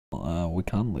We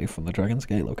can leave from the Dragon's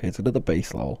Gate located at the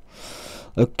base level.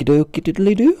 Okie dokie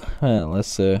diddly do.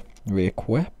 Let's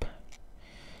re-equip.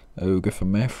 Ogre for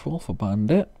Mithril for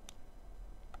Bandit.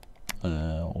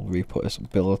 We'll re-put his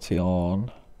ability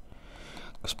on.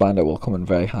 Because Bandit will come in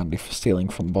very handy for stealing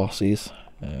from bosses.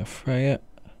 Freya.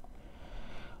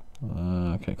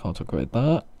 Okay, can't upgrade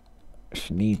that.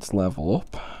 She needs level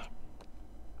up.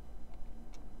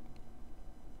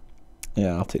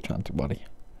 Yeah, I'll teach Antibody.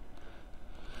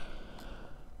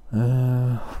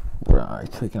 Right,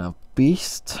 we can have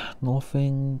Beast,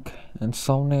 Nothing,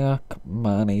 Insomniac,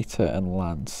 Maneater, and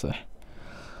Lancer.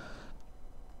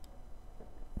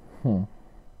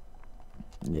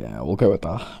 Yeah, we'll go with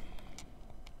that.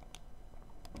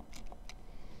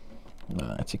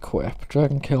 Right, equip.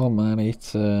 Dragon Killer,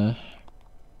 Maneater.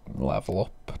 Level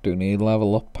up. Do need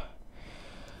level up.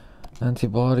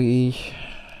 Antibody.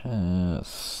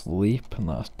 Sleep, and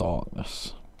that's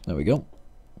Darkness. There we go.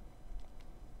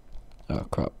 Oh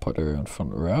crap, put her in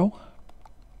front row.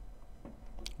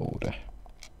 Order.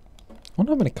 I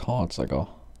wonder how many cards I got.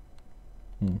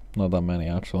 Not that many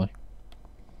actually.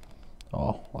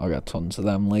 Oh, I'll get tons of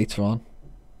them later on.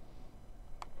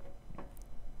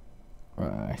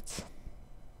 Right.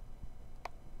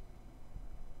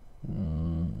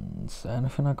 Is there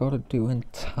anything I gotta do in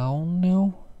town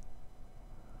now?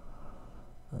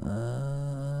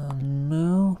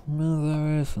 No,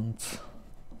 there isn't.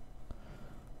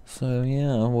 So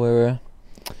yeah, we're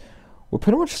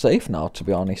pretty much safe now, to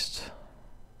be honest.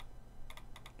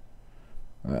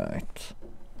 Right.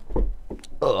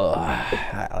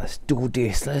 Right, let's do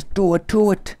this. Let's do it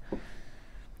to it.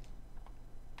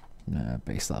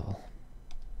 Base level.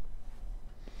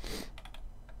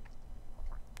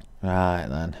 Right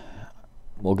then,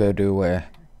 we'll go do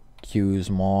Q's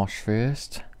Marsh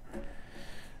first.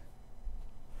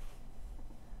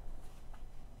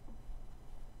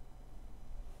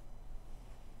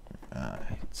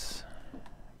 Right,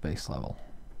 base level.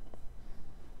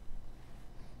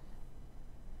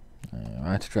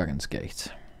 Right to Dragon's Gate.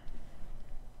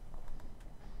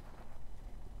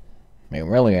 I mean,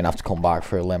 we're really gonna have to come back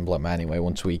for a Limblum anyway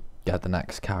once we get the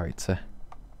next character.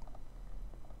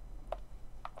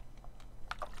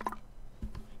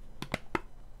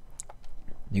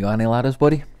 You got any ladders,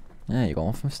 buddy? Yeah, you got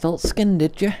one from Stealth Skin,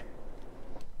 did you?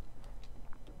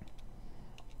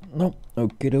 Nope.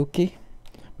 Okie dokie.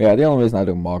 Yeah, the only reason I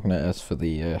do Magnet is for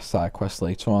the side quest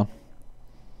later on.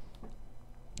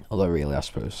 Although really, I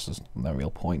suppose there's no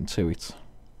real point to it,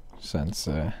 since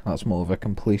that's more of a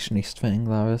completionist thing,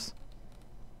 that is.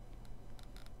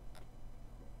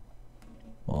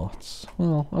 But,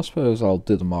 well, I suppose I'll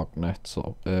do the Magnet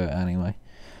anyway.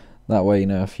 That way, you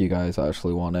know, if you guys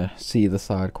actually want to see the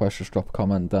side quest, just drop a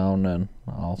comment down and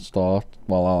I'll start,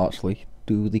 well, I'll actually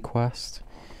do the quest.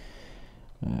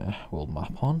 We'll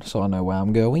map on so I know where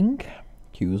I'm going.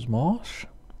 Q's Marsh.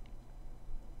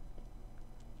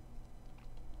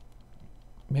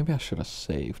 Maybe I should have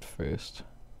saved first.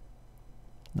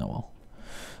 No, well,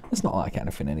 it's not like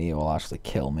anything in here will actually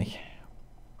kill me.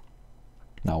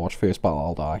 Now watch first battle,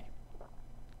 I'll die.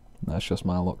 That's just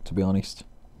my luck, to be honest.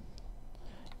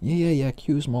 Yeah,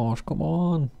 Q's Marsh, come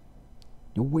on.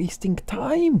 You're wasting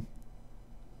time.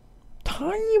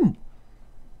 Time.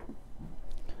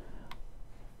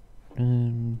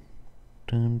 Dun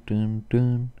dun dun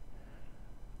dun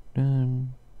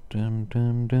dun dun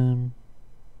dun dun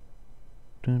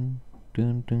dun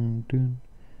dun dun dun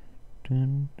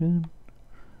dun dun.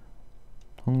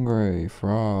 Hungry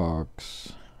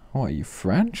frogs. What are you,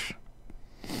 French?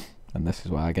 And this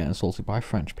is why I get insulted by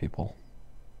French people.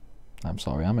 I'm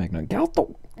sorry, I'm ignorant. Get out the...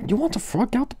 You want a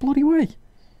frog? Get out the bloody way.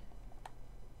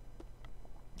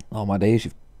 Oh my days,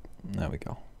 you've... There we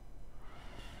go.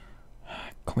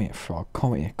 Come here, frog.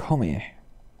 Come here. Come here.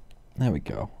 There we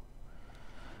go.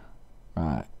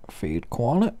 Right. Feed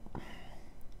Quanet.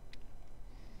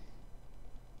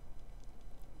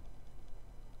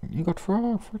 You got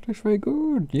frog. Frog is very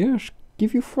good. Yes.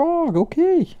 Give you frog.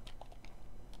 Okay.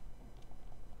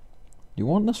 You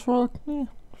want this frog? Yeah.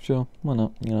 Sure. Why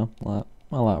not? You know,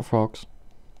 I like frogs.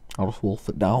 I'll just wolf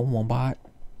it down one bite.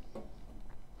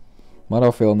 I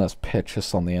don't feel there's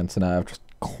pictures on the internet of just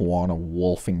Quanet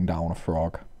wolfing down a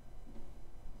frog.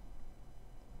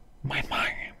 Mine.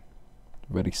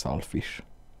 Very selfish.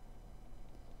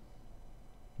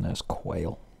 There's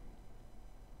Quail.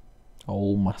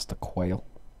 Old Master Quail.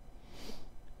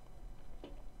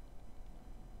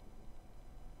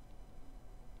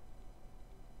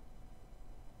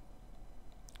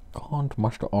 Can't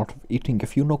master the art of eating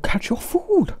if you no catch your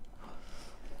food.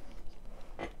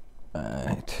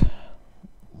 Right.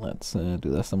 Let's do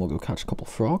this, then we'll go catch a couple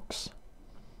frogs.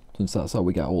 Since that's how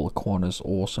we get all of Quanna's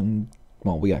awesome...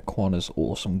 Well, we get Quanna's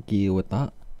awesome gear with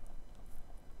that.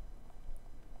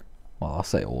 Well, I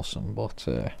say awesome, but,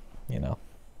 you know.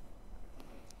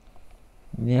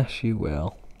 Yes, you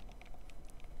will.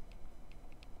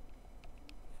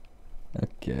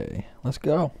 Okay, let's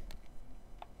go.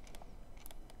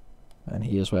 And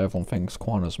here's where everyone thinks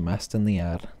Quanna's messed in the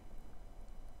head.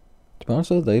 To be honest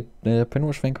though, they pretty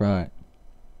much think right.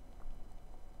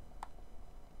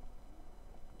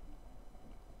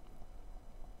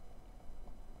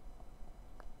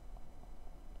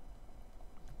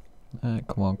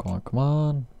 Come on, come on, come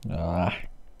on. Ah,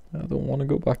 I don't want to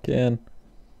go back in.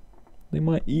 They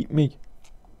might eat me.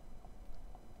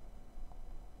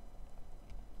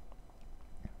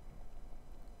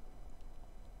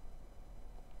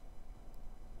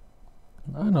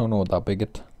 I don't know that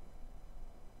bigot.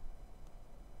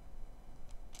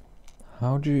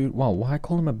 How do you... Well, why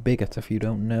call him a bigot if you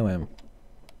don't know him?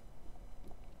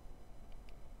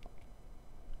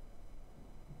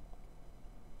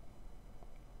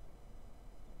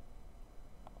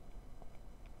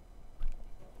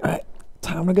 Alright,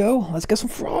 time to go. Let's get some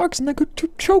frogs and a good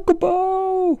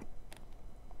chocobo!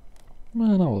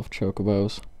 Man, I love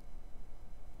chocobos.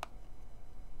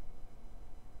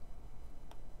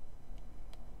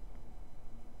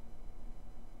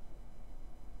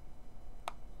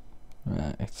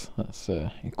 Right, let's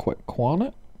equip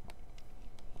Quanna.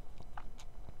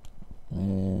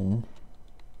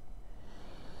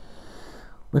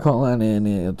 We can't land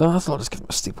any of that, so I'll just give him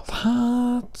a steepled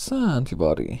hat,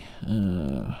 antibody.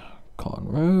 Con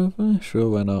Rover, sure,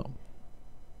 why not?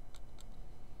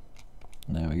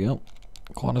 There we go.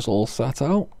 Quanna's all set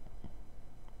out.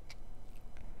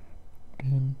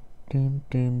 Dun, dun,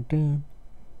 dun, dun.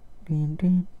 Dun,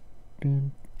 dun,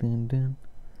 dun, dun, dun.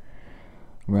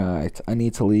 Right, I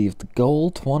need to leave the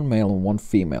gold, one male and one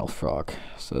female frog,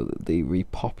 so that they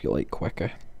repopulate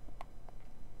quicker.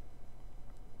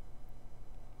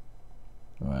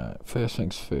 Right, first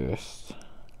things first.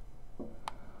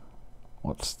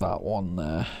 What's that one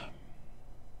there?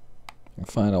 I can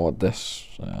find out what this...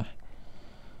 I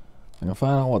can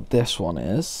find out what this one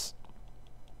is.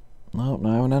 No,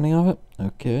 not having any of it?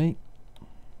 Okay.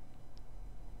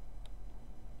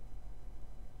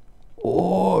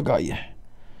 Oh, got you.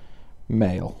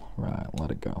 Male. Right,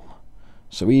 let it go.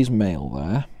 So he's male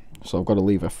there. So I've got to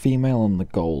leave a female and the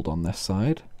gold on this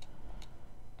side.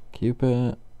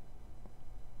 Cupid.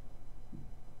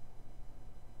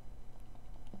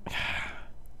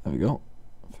 There we go.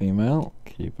 Female.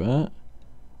 Keep it.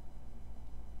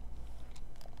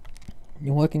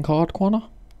 You working hard, Quanna?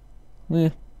 Yeah,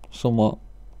 somewhat.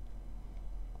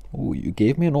 Oh, you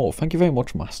gave me an order. Thank you very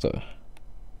much, master.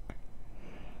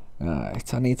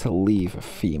 Right, I need to leave a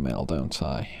female, don't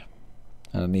I?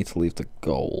 And I need to leave the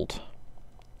gold.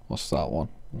 What's that one?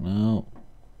 No.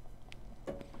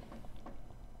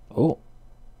 Oh,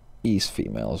 he's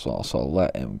female as well, so I'll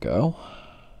let him go.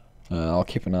 I'll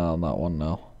keep an eye on that one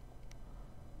now.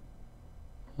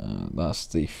 That's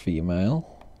the female.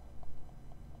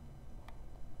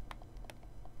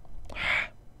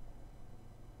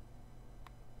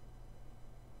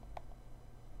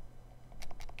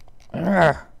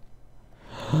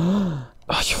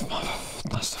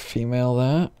 That's the female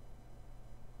there.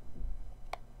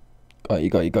 Got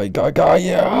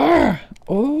you.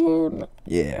 Oh, no.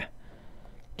 Yeah.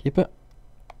 Keep it.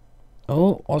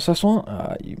 Oh, what's this one?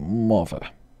 Ah, you mother.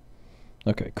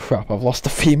 Okay, crap, I've lost the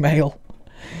female.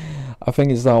 I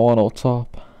think it's that one up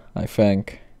top. I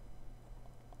think.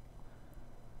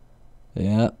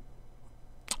 Yeah.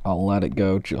 I'll let it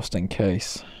go just in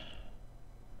case.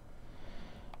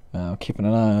 I'm keeping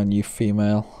an eye on you,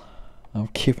 female. I'm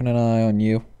keeping an eye on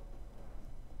you.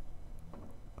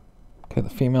 Okay, the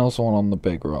female's the one on the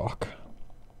big rock.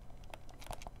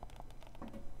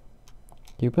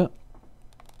 Keep it.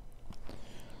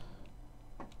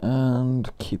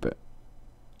 And keep it.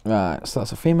 Right, so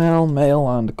that's a female, male,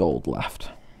 and gold left.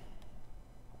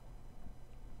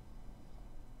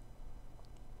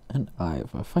 And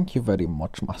Ivor, thank you very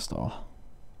much, master.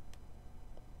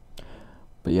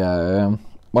 But yeah,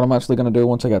 what I'm actually going to do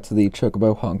once I get to the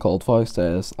Chocobo Hot and Cold Feist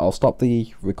is I'll stop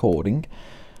the recording.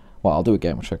 Well, I'll do a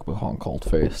game of Chocobo Hot and Cold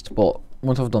first, but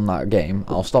once I've done that game,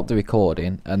 I'll stop the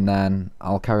recording and then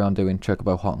I'll carry on doing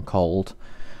Chocobo Hot and Cold.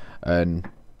 And,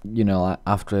 you know, like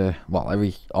after, well,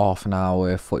 every half an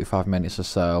hour, 45 minutes or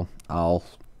so, I'll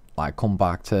like come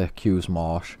back to Q's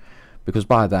Marsh, because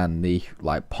by then the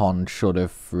like pond should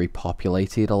have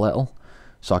repopulated a little,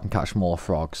 so I can catch more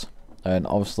frogs. And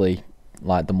obviously,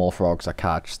 like the more frogs I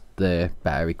catch, the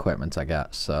better equipment I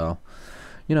get. So,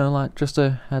 You know, like, just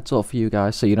a heads up for you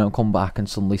guys, so you don't come back and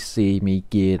suddenly see me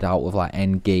geared out with, like,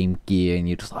 endgame gear, and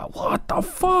you're just like, what the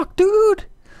fuck, dude?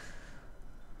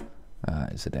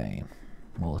 Alright, Zidane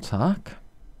will attack.